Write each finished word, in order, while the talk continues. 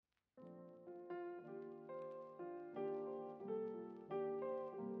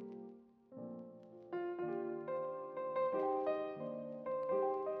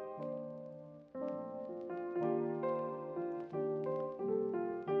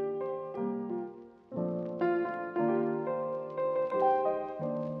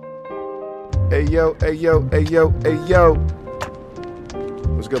Hey yo, hey yo, hey yo, hey yo.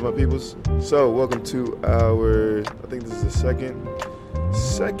 What's good, my peoples? So, welcome to our, I think this is the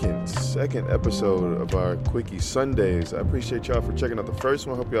second episode of our Quickie Sundays. I appreciate y'all for checking out the first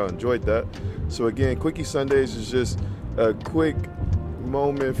one. Hope y'all enjoyed that. So again, Quickie Sundays is just a quick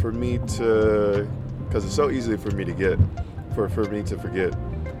moment for me to, because it's so easy for me to get, for me to forget.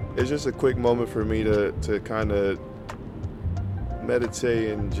 It's just a quick moment for me to kind of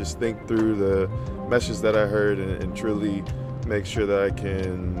meditate and just think through the message that I heard and truly make sure that I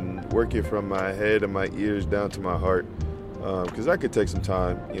can work it from my head and my ears down to my heart, because that could take some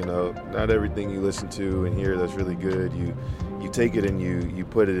time. You know, not everything you listen to and hear that's really good, you take it and you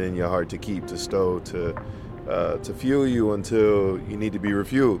put it in your heart to keep, to stow, to fuel you until you need to be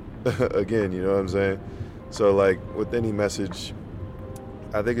refueled again. You know what I'm saying? So like with any message,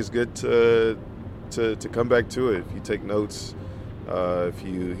 I think it's good to come back to it. If you take notes, if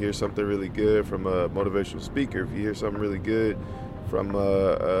you hear something really good from a motivational speaker, if you hear something really good from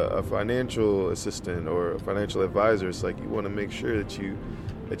a financial assistant or a financial advisor, it's like you want to make sure that you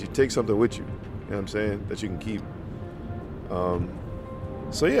take something with you. You know what I'm saying? That you can keep.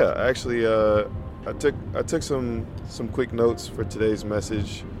 So yeah, actually, I took some quick notes for today's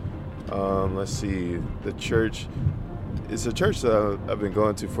message. Let's see. The church. It's a church that I've been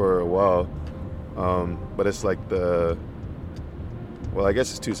going to for a while, but it's like well, I guess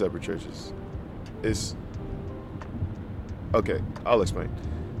it's two separate churches. Okay, I'll explain.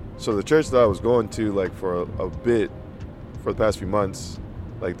 So the church that I was going to like for a bit, for the past few months,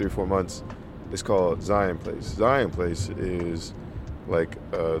 like 3-4 months, is called Zion Place. Zion Place is like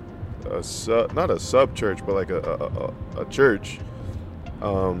not a sub church, but like a church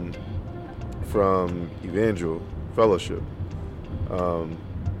from Evangel Fellowship.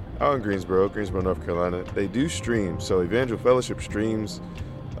 Out in Greensboro, North Carolina. They do stream. So Evangel Fellowship streams.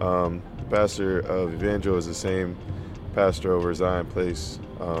 The pastor of Evangel is the same pastor over Zion Place.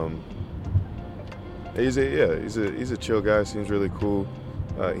 He's a chill guy. Seems really cool.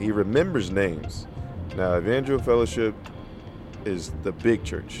 He remembers names. Now Evangel Fellowship is the big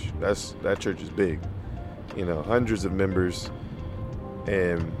church. That church is big. You know, hundreds of members,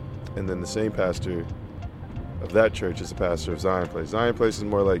 and then the same pastor of that church is the pastor of Zion Place. Zion Place is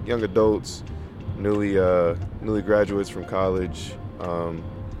more like young adults, newly graduates from college,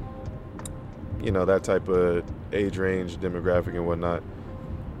 you know, that type of age range, demographic and whatnot.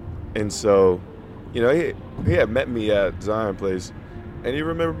 And so, you know, he had met me at Zion Place, and he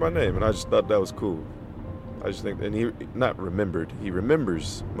remembered my name, and I just thought that was cool. I just think, and he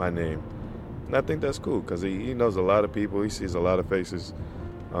remembers my name, and I think that's cool because he knows a lot of people, he sees a lot of faces,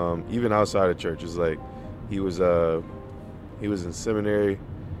 even outside of church. It's like, he was in seminary,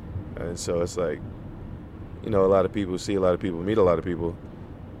 and so it's like, you know, a lot of people see a lot of people, meet a lot of people,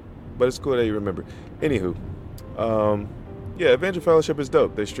 but it's cool that you remember. Anywho, yeah, Evangel Fellowship is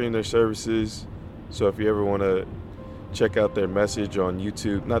dope. They stream their services, so if you ever want to check out their message on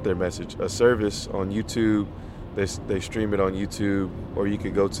YouTube, not their message, a service on YouTube, they stream it on YouTube, or you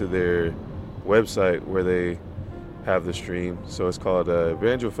can go to their website where they have the stream. So it's called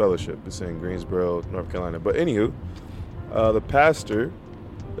Evangel Fellowship. It's in Greensboro, North Carolina. But anywho, the pastor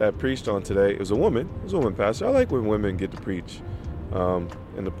that preached on today, it was a woman pastor. I like when women get to preach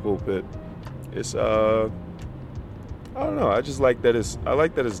in the pulpit. It's I don't know, I just like that it's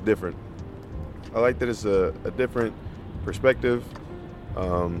different. I like that it's a different perspective,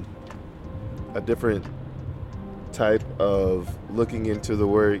 a different type of looking into the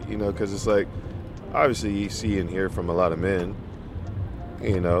word, you know, because it's like, obviously you see and hear from a lot of men,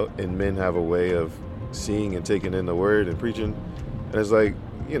 you know, and men have a way of seeing and taking in the word and preaching. And it's like,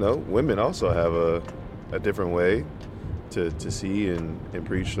 you know, women also have a different way to see and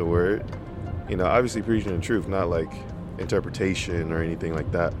preach the word. You know, obviously preaching the truth, not like interpretation or anything like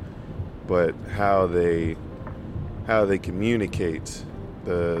that, but how they communicate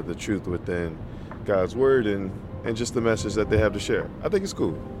the truth within God's word and just the message that they have to share. I think it's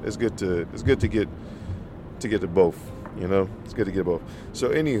cool. It's good to get to both, you know? It's good to get both. So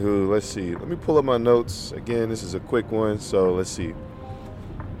anywho, let's see. Let me pull up my notes. Again, this is a quick one, so let's see.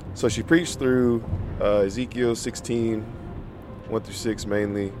 So she preached through Ezekiel 16, 1-6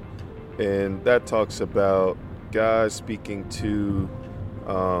 mainly, and that talks about God speaking to,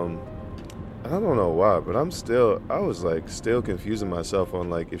 I don't know why, but I was like still confusing myself on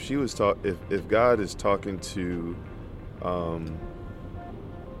like if God is talking to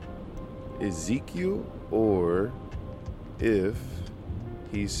Ezekiel, or if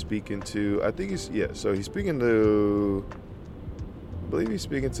he's speaking to, so he's speaking to, I believe he's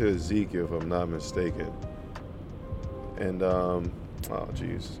speaking to Ezekiel, if I'm not mistaken. And oh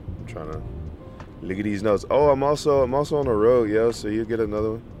geez, I'm trying to Look at these notes. Oh, I'm also on the road, yo. So you get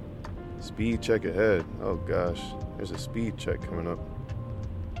another one. Speed check ahead. Oh gosh, there's a speed check coming up.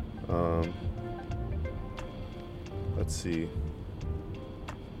 Let's see.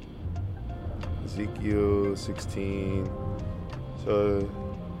 Ezekiel 16. So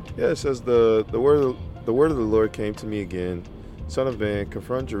yeah, it says the word of the Lord came to me again. Son of man,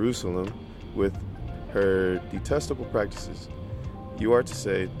 confront Jerusalem with her detestable practices. You are to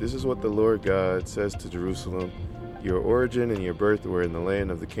say, this is what the Lord God says to Jerusalem. Your origin and your birth were in the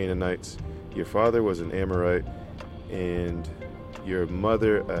land of the Canaanites. Your father was an Amorite, and your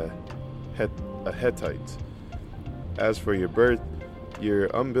mother a Hittite. As for your birth, your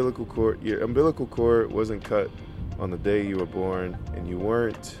umbilical cord wasn't cut on the day you were born, and you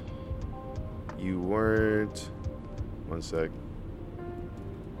weren't. One sec.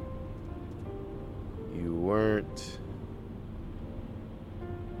 You weren't.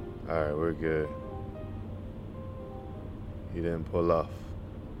 All right, we're good. He didn't pull off.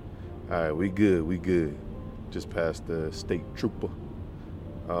 All right, we good. Just past the state trooper.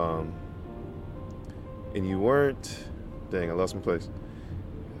 And you weren't. Dang, I lost my place.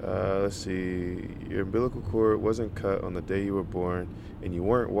 Let's see. Your umbilical cord wasn't cut on the day you were born, and you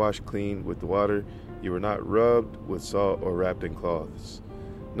weren't washed clean with water. You were not rubbed with salt or wrapped in cloths.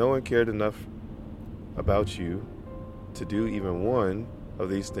 No one cared enough about you to do even one of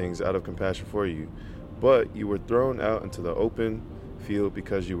these things out of compassion for you, but you were thrown out into the open field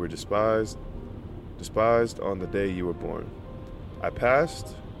because you were despised on the day you were born. I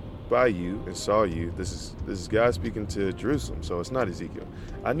passed by you and saw you. This is God speaking to Jerusalem, so it's not Ezekiel.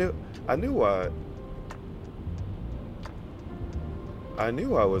 I knew why. I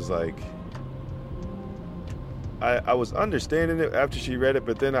knew I was like, I was understanding it after she read it,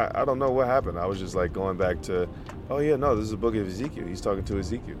 but then I don't know what happened. I was just like going back to, oh yeah, no, this is the book of Ezekiel. He's talking to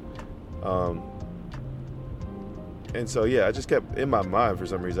Ezekiel. And so, yeah, I just kept, in my mind for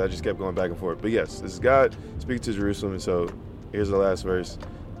some reason, I just kept going back and forth. But yes, this is God speaking to Jerusalem. And so here's the last verse,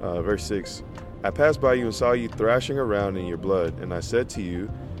 verse 6. I passed by you and saw you thrashing around in your blood. And I said to you,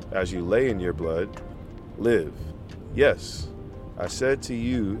 as you lay in your blood, live. Yes, I said to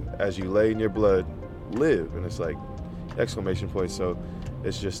you, as you lay in your blood, live. And it's like exclamation point. So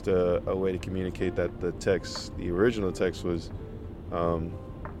it's just a way to communicate that the original text was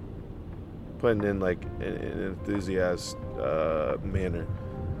putting in like an enthusiast manner.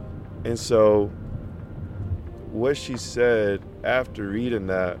 And so what she said after reading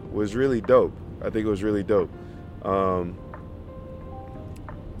that was really dope. I think it was really dope.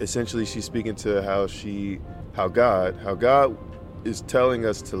 Essentially, she's speaking to how God is telling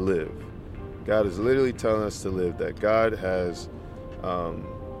us to live. God is literally telling us to live, that God has,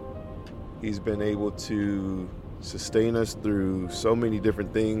 he's been able to sustain us through so many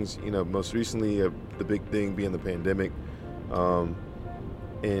different things, most recently the big thing being the pandemic, and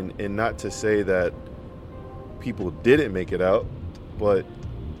not to say that people didn't make it out, but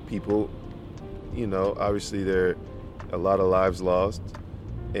people, obviously there are a lot of lives lost,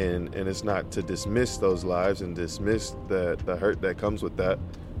 and it's not to dismiss those lives and dismiss the hurt that comes with that,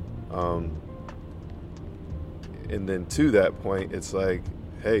 and then to that point, it's like,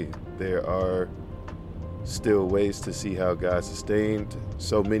 hey, there are still ways to see how God sustained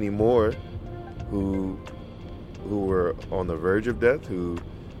so many more who were on the verge of death, who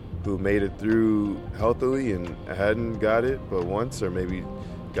made it through healthily and hadn't got it but once, or maybe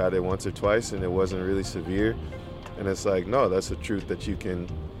got it once or twice and it wasn't really severe. And it's like, no, that's a truth that you can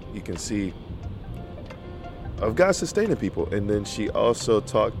see of God sustaining people. And then she also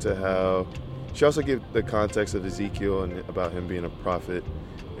gave the context of Ezekiel and about him being a prophet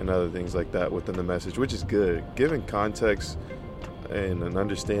and other things like that within the message, which is good. Giving context and an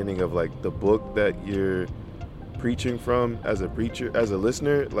understanding of like the book that you're preaching from as a preacher, as a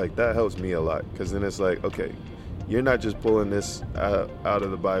listener, like that helps me a lot, because then it's like, okay, you're not just pulling this out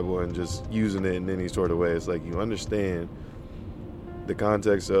of the Bible and just using it in any sort of way. It's like you understand the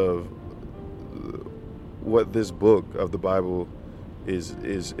context of what this book of the Bible is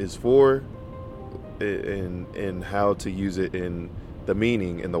for, and how to use it in the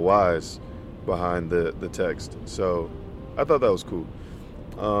meaning and the whys behind the text. So I thought that was cool.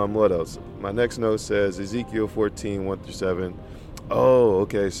 What else? My next note says Ezekiel 14, 1-7. Oh,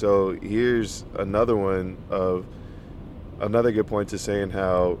 okay. So here's another good point to saying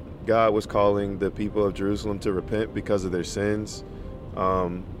how God was calling the people of Jerusalem to repent because of their sins.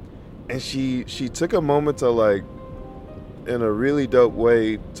 And she took a moment to, like, in a really dope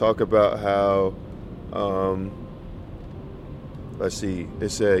way, talk about how, let's see, it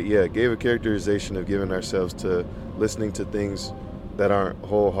said, gave a characterization of giving ourselves to listening to things that aren't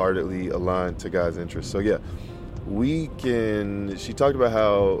wholeheartedly aligned to God's interests. So yeah, she talked about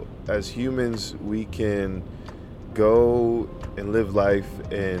how as humans we can go and live life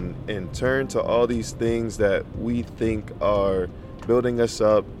and turn to all these things that we think are building us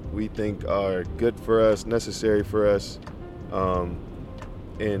up, we think are good for us, necessary for us, and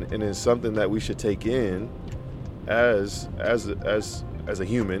it's something that we should take in as a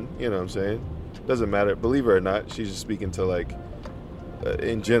human. You know what I'm saying? Doesn't matter, believer or not. She's just speaking to like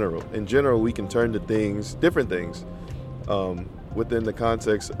in general. In general, we can turn to things, different things, within the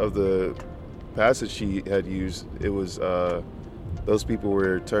context of the passage she had used. It was those people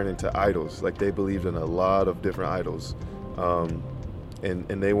were turning to idols. Like they believed in a lot of different idols, and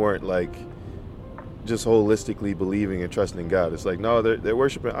they weren't like just holistically believing and trusting in God. It's like, no, they're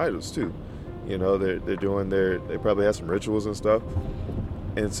worshiping idols too. You know, they probably had some rituals and stuff.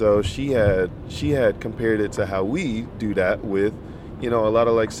 And so she had compared it to how we do that with, you know, a lot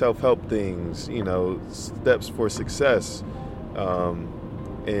of like self-help things, you know, steps for success,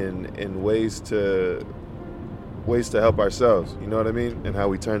 and ways to help ourselves, you know what I mean? And how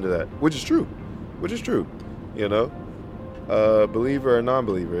we turn to that, which is true, you know, believer or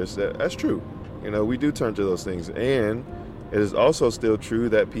non-believer, that's true. You know, we do turn to those things. And it is also still true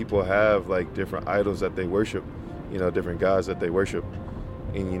that people have like different idols that they worship, you know, different gods that they worship.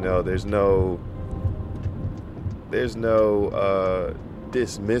 And, you know, there's no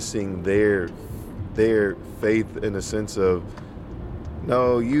dismissing their faith in the sense of,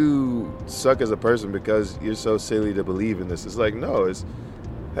 no, you suck as a person because you're so silly to believe in this. It's like, no, it's,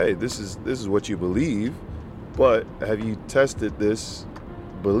 hey, this is what you believe, but have you tested this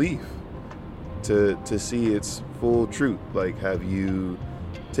belief to see its full truth? Like, have you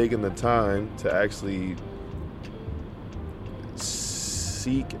taken the time to actually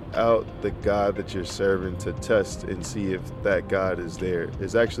seek out the God that you're serving, to test and see if that God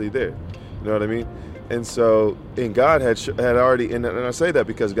is actually there? You know what I mean? And so, and God had already, and I say that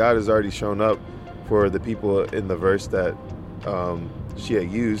because God has already shown up for the people in the verse that she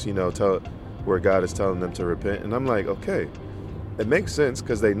had used, you know, where God is telling them to repent. And I'm like, okay, it makes sense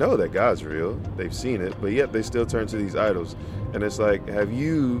because they know that God's real, they've seen it, but yet they still turn to these idols. And it's like, have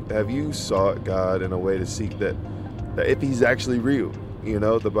you sought God in a way to seek that if He's actually real? You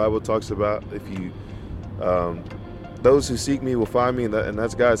know, the Bible talks about if you, those who seek me will find me, and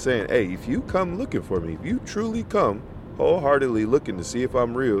that's God saying, hey, if you come looking for me, if you truly come wholeheartedly looking to see if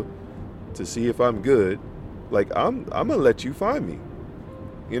I'm real, to see if I'm good, like I'm gonna let you find me.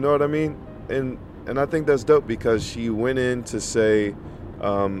 You know what I mean? And I think that's dope because she went in to say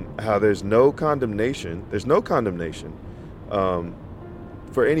how there's no condemnation. There's no condemnation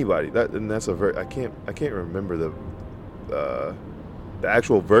for anybody. That's a I can't remember the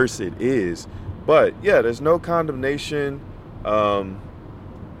actual verse it is, but yeah, there's no condemnation.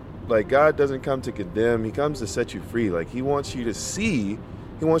 Like God doesn't come to condemn; He comes to set you free. Like He wants you to see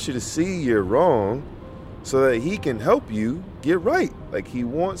you're wrong, so that He can help you get right. Like He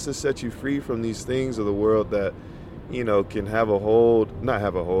wants to set you free from these things of the world that, you know, can have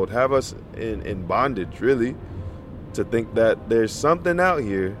us in bondage, really, to think that there's something out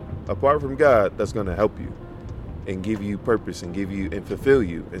here apart from God that's going to help you and give you purpose and fulfill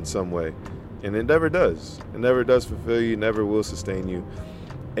you in some way. And it never does. It never does fulfill you, never will sustain you.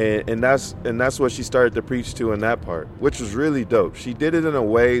 And that's what she started to preach to in that part, which was really dope. She did it in a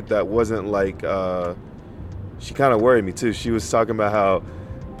way that wasn't like, she kind of worried me too. She was talking about how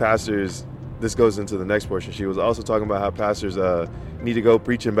pastors, this goes into the next portion, she was also talking about how pastors need to go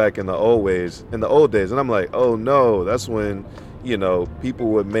preaching back in the old days. And I'm like, oh no, that's when, you know, people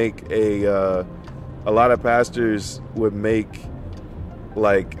would make a lot of pastors would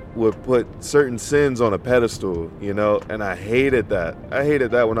put certain sins on a pedestal, you know, and I hated that. I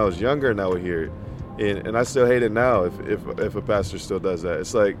hated that when I was younger and I would hear it. And I still hate it now if a pastor still does that.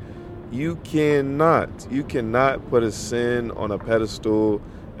 It's like, you cannot put a sin on a pedestal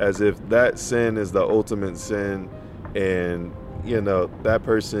as if that sin is the ultimate sin, and, you know, that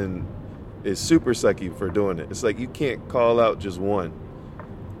person is super sucky for doing it. It's like, you can't call out just one,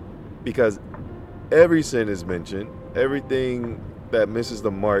 because every sin is mentioned. Everything that misses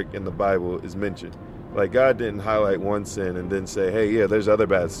the mark in the Bible is mentioned. Like, God didn't highlight one sin and then say, hey, yeah, there's other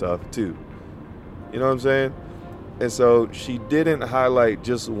bad stuff too. You know what I'm saying? And so she didn't highlight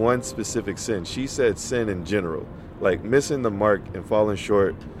just one specific sin. She said sin in general, like missing the mark and falling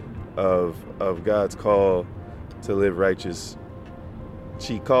short of God's call to live righteous.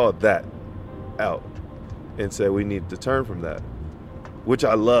 She called that out and said we need to turn from that, which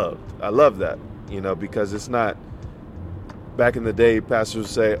I loved. I love that, you know, because it's not, back in the day, pastors would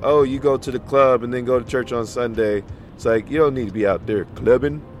say, oh, you go to the club and then go to church on Sunday It's like, you don't need to be out there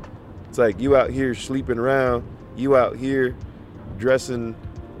clubbing. It's like, you out here sleeping around, you out here dressing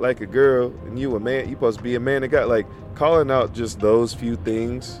like a girl, and you a man, you supposed to be a man of God. Like, calling out just those few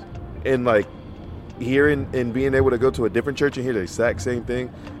things, and like hearing and being able to go to a different church and hear the exact same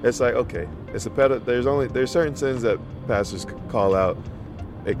thing, it's like, okay, it's there's certain sins that pastors call out,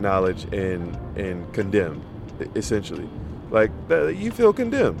 acknowledge, and condemn, essentially. Like, that, you feel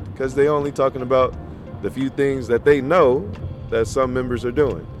condemned because they only talking about the few things that they know that some members are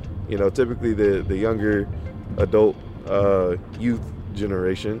doing. You know, typically the younger adult youth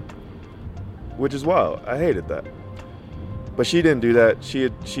generation, which is wild. I hated that. But she didn't do that.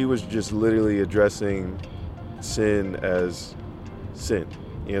 She was just literally addressing sin as sin,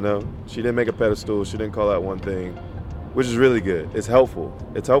 you know? She didn't make a pedestal. She didn't call out one thing, which is really good. It's helpful.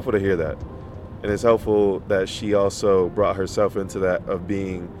 It's helpful to hear that. And it's helpful that she also brought herself into that of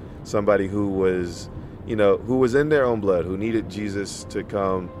being somebody who was, you know, who was in their own blood, who needed Jesus to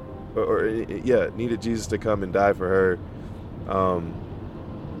come, needed Jesus to come and die for her,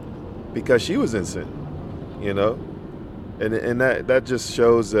 because she was in sin, you know, and that just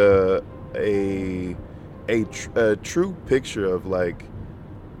shows a true picture of, like,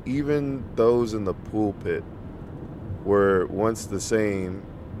 even those in the pulpit were once the same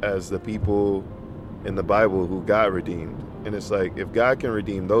as the people in the Bible who God redeemed. And it's like, if God can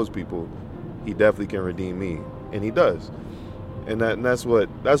redeem those people, he definitely can redeem me, and he does. And that's what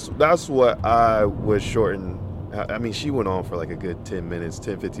I was shorting. I mean, she went on for like a good 10 minutes,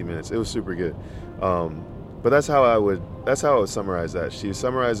 10, 15 minutes. It was super good. But that's how I would summarize that. She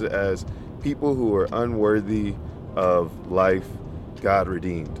summarized it as people who are unworthy of life, God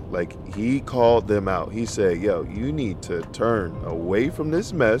redeemed. Like, he called them out. He said, yo, you need to turn away from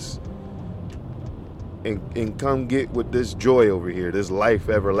this mess and come get with this joy over here, this life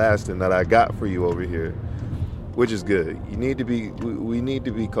everlasting that I got for you over here. Which is good. We need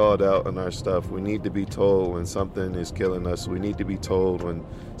to be called out on our stuff. We need to be told when something is killing us. We need to be told when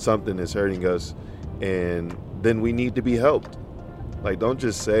something is hurting us, and then we need to be helped. Like, don't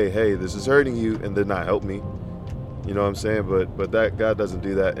just say, hey, this is hurting you, and then not help me. You know what I'm saying? But that God doesn't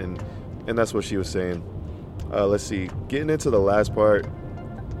do that, and that's what she was saying. Let's see. Getting into the last part,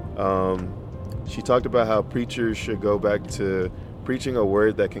 she talked about how preachers should go back to preaching a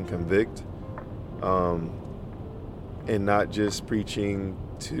word that can convict. And not just preaching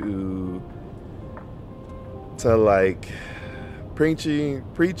to like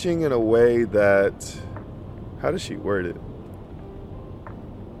preaching in a way that, how does she word it?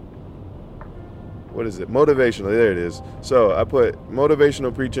 What is it? Motivational. There it is. So I put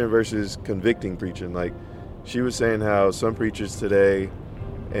motivational preaching versus convicting preaching. Like, she was saying how some preachers today,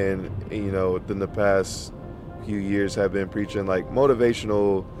 and, you know, within the past few years, have been preaching like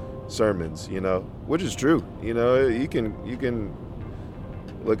motivational sermons, you know, which is true. You know, you can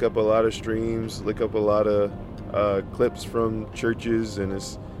look up a lot of streams, look up a lot of clips from churches, and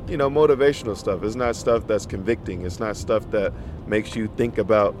it's, you know, motivational stuff. It's not stuff that's convicting. It's not stuff that makes you think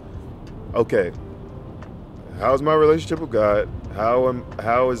about, okay, how's my relationship with God?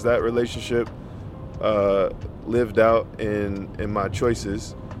 How is that relationship lived out in my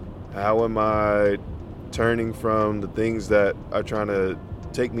choices? How am I turning from the things that are trying to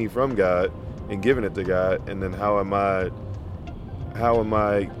take me from God and giving it to God? And then how am I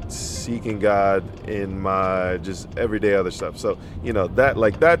seeking God in my just everyday other stuff? So, you know,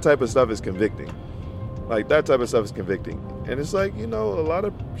 that type of stuff is convicting. Like, that type of stuff is convicting. And it's like, you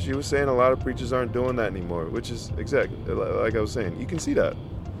know, she was saying a lot of preachers aren't doing that anymore, which is exactly like I was saying. You can see that.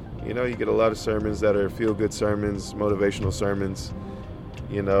 You know, you get a lot of sermons that are feel-good sermons, motivational sermons,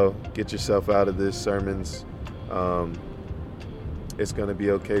 you know, get yourself out of this sermons. It's going to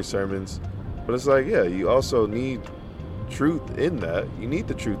be okay sermons. But it's like, yeah, you also need truth in that. You need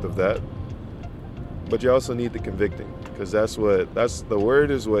the truth of that. But you also need the convicting, because that's the word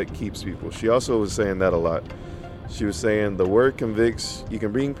is what keeps people. She also was saying that a lot. She was saying the word convicts. You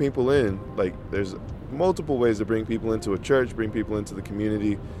can bring people in. Like, there's multiple ways to bring people into a church, bring people into the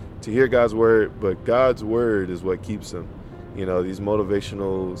community to hear God's word, but God's word is what keeps them. You know, these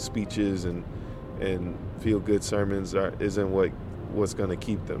motivational speeches and feel-good sermons isn't what's going to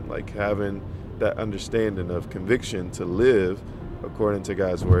keep them. Like, having that understanding of conviction to live according to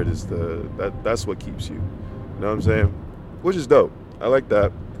God's word is that's what keeps you. You know what I'm saying? Which is dope. I like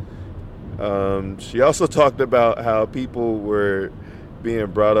that. She also talked about how people were being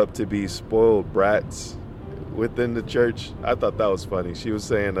brought up to be spoiled brats within the church. I thought that was funny. She was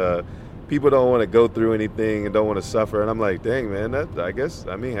saying people don't want to go through anything and don't want to suffer. And I'm like, dang, man,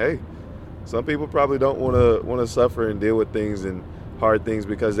 hey, some people probably don't want to suffer and deal with things and hard things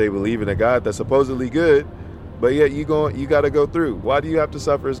because they believe in a God that's supposedly good, but yet you got to go through. Why do you have to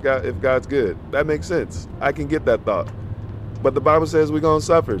suffer if God's good? That makes sense. I can get that thought. But the Bible says we're going to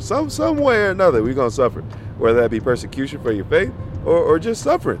suffer. Some way or another, we're going to suffer. Whether that be persecution for your faith or just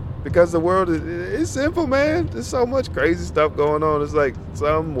suffering. Because the world is sinful, man. There's so much crazy stuff going on. It's like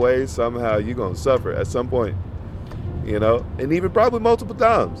some way, somehow, you're going to suffer at some point. You know? And even probably multiple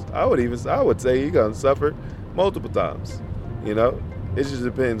times. I would say you're going to suffer multiple times. You know? It just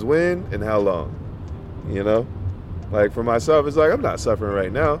depends when and how long. You know? Like for myself, it's like I'm not suffering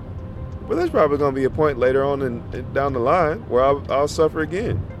right now. But there's probably going to be a point later on and down the line where I'll suffer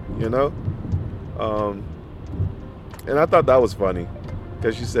again, you know? And I thought that was funny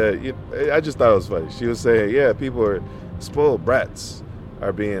because she said, I just thought it was funny. She was saying, yeah, people are spoiled brats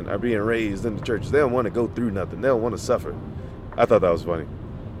are being raised in the church. They don't want to go through nothing. They don't want to suffer. I thought that was funny.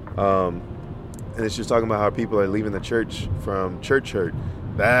 And then she was talking about how people are leaving the church from church hurt.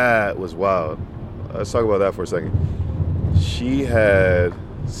 That was wild. Let's talk about that for a second. She had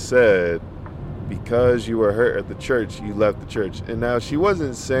said, because you were hurt at the church, you left the church. And now she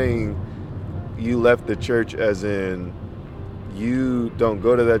wasn't saying you left the church as in you don't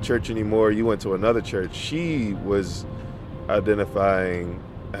go to that church anymore, you went to another church. She was identifying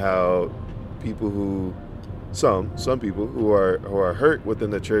how people who some people who are hurt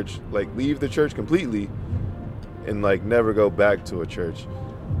within the church, like leave the church completely and like never go back to a church.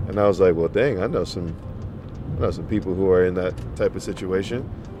 And I was like, well, dang, I know some people who are in that type of situation.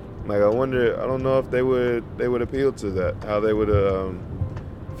 Like, I don't know if they would appeal to that, how they would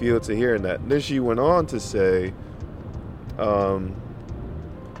feel to hearing that. And then she went on to say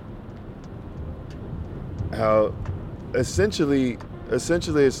how essentially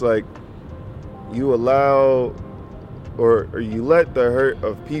it's like you allow or you let the hurt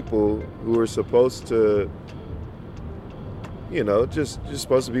of people who are supposed to, you know, just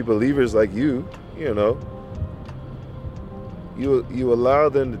supposed to be believers like you know, you allow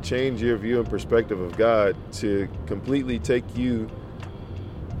them to change your view and perspective of God to completely take you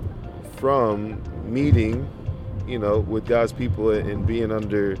from meeting, you know, with God's people and being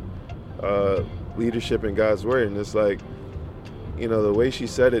under leadership in God's word. And it's like, you know, the way she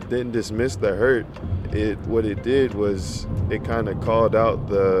said it didn't dismiss the hurt. What it did was it kind of called out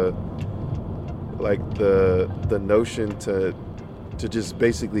the notion to just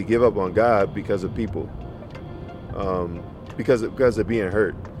basically give up on God because of people. Because of being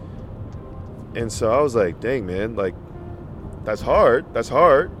hurt. And so I was like, dang, man, like that's hard,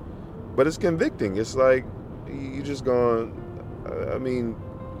 but it's convicting. It's like you just going, I mean,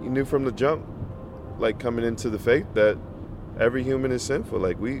 you knew from the jump, like coming into the faith, that every human is sinful.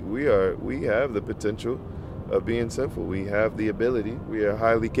 Like we have the potential of being sinful. We have the ability, we are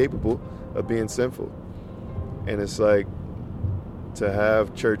highly capable of being sinful. And it's like to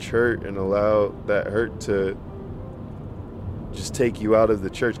have church hurt and allow that hurt to just take you out of the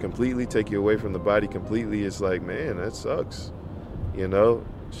church completely, take you away from the body completely. It's like, man, that sucks. You know,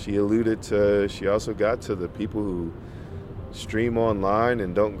 she also got to the people who stream online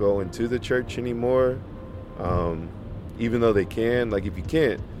and don't go into the church anymore. Even though they can, like if you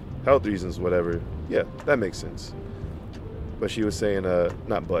can't, health reasons, whatever. Yeah, that makes sense. But she was saying,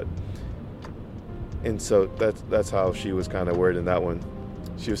 not but. And so that's how she was kind of wording that one.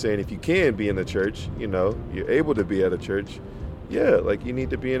 She was saying, if you can be in the church, you know, you're able to be at a church. Yeah, like you need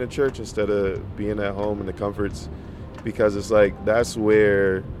to be in a church instead of being at home in the comforts, because it's like that's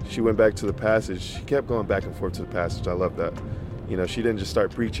where she went back to the passage. She kept going back and forth to the passage. I love that. You know, she didn't just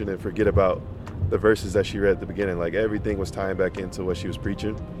start preaching and forget about the verses that she read at the beginning. Like everything was tying back into what she was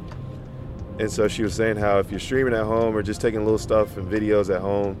preaching. And so she was saying how if you're streaming at home or just taking little stuff and videos at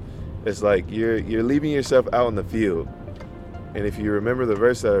home, it's like you're leaving yourself out in the field. And if you remember the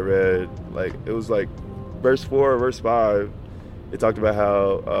verse that I read, like it was like verse 4 or verse 5, it talked about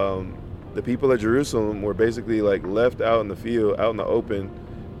how the people of Jerusalem were basically like left out in the field, out in the open,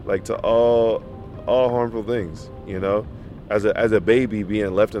 like to all harmful things, you know, as a baby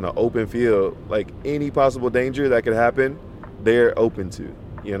being left in an open field, like any possible danger that could happen, they're open to,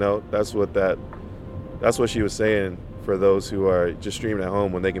 you know. That's what she was saying for those who are just streaming at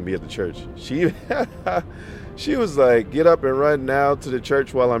home when they can be at the church. She was like, get up and run now to the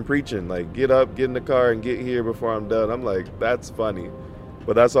church while I'm preaching. Like, get up, get in the car, and get here before I'm done. I'm like, that's funny.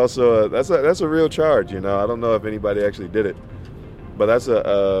 But that's also that's a real charge, you know. I don't know if anybody actually did it. But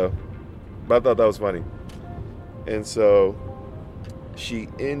but I thought that was funny. And so she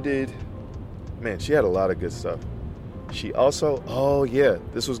ended, man, she had a lot of good stuff. She also, oh yeah,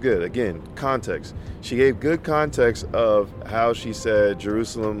 this was good. Again, context. She gave good context of how she said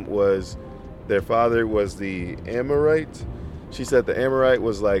Jerusalem was, their father was the Amorite. She said the Amorite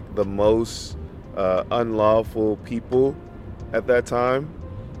was like the most unlawful people at that time.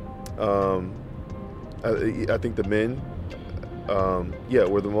 I think the men,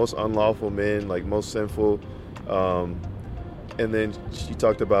 were the most unlawful men, like most sinful. And then she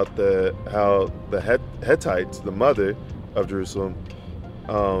talked about how the Hittites, the mother of Jerusalem,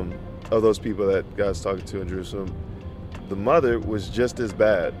 of those people that God's talking to in Jerusalem, the mother was just as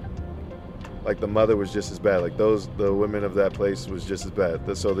bad. Like the mother was just as bad. Like the women of that place was just as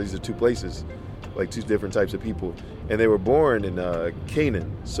bad. So these are two places, like two different types of people, and they were born in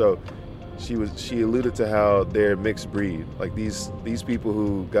Canaan. So she alluded to how they're mixed breed, like these people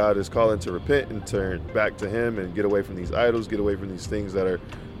who God is calling to repent and turn back to Him and get away from these idols, get away from these things that are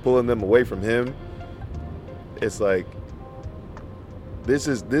pulling them away from Him. It's like this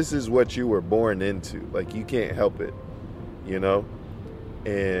is what you were born into. Like you can't help it,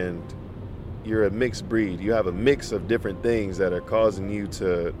 and you're a mixed breed. You have a mix of different things that are causing you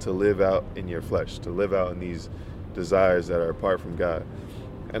to live out in your flesh, to live out in these desires that are apart from God.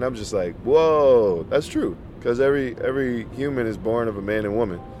 And I'm just like, whoa, that's true. Because every human is born of a man and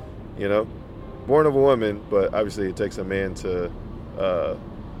woman, born of a woman, but obviously it takes a man to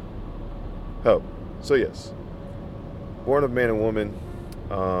help. So yes, born of man and woman.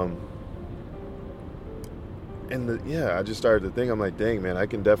 I just started to think, I'm like, dang, man, I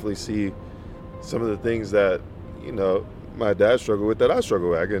can definitely see some of the things that, my dad struggled with that I struggle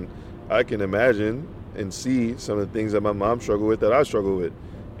with. I can imagine and see some of the things that my mom struggled with that I struggle with.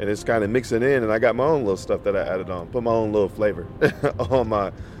 And it's kind of mixing in, and I got my own little stuff that I added on, put my own little flavor on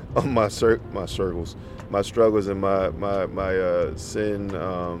my struggles and my sin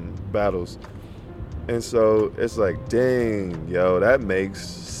battles. And so it's like, dang, yo, that makes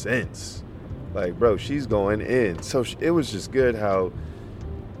sense. Like, bro, she's going in. So it was just good how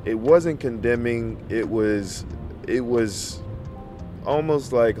it wasn't condemning. It was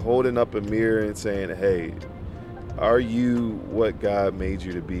almost like holding up a mirror and saying, hey, are you what God made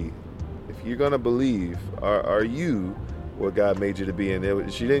you to be? If you're going to believe, are you what God made you to be?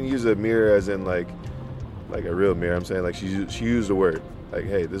 And she didn't use a mirror as in like a real mirror. I'm saying like she used the word. Like,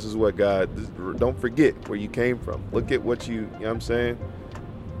 hey, this is what don't forget where you came from. Look at what you know what I'm saying?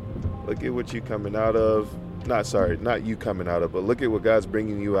 Look at what you coming out of. Not you coming out of, but look at what God's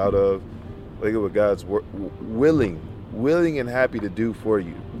bringing you out of. Look at what God's willing and happy to do for you.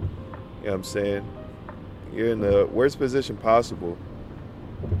 You know what I'm saying? You're in the worst position possible,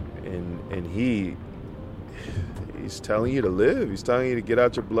 and he's telling you to live. He's telling you to get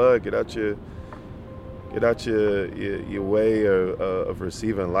out your blood, get out your way of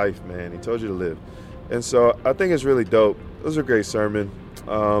receiving life, man. He told you to live. And so I think it's really dope. It was a great sermon.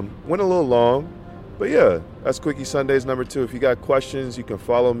 Went a little long, but yeah, that's Quickie Sundays number 2. If you got questions, you can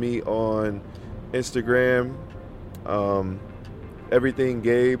follow me on Instagram, Everything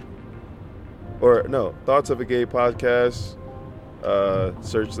Gabe. Or no, Thoughts of a Gabe podcast.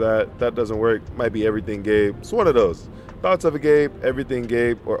 Search that. That doesn't work. Might be Everything Gabe. It's one of those. Thoughts of a Gabe, Everything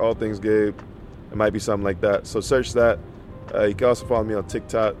Gabe, or All Things Gabe. It might be something like that. So search that. You can also follow me on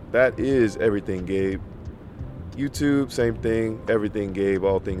TikTok. That is Everything Gabe. YouTube, same thing. Everything Gabe,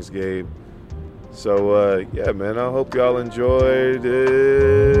 All Things Gabe. So yeah, man. I hope y'all enjoyed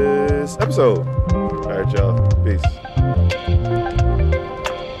this episode. All right, y'all. Peace.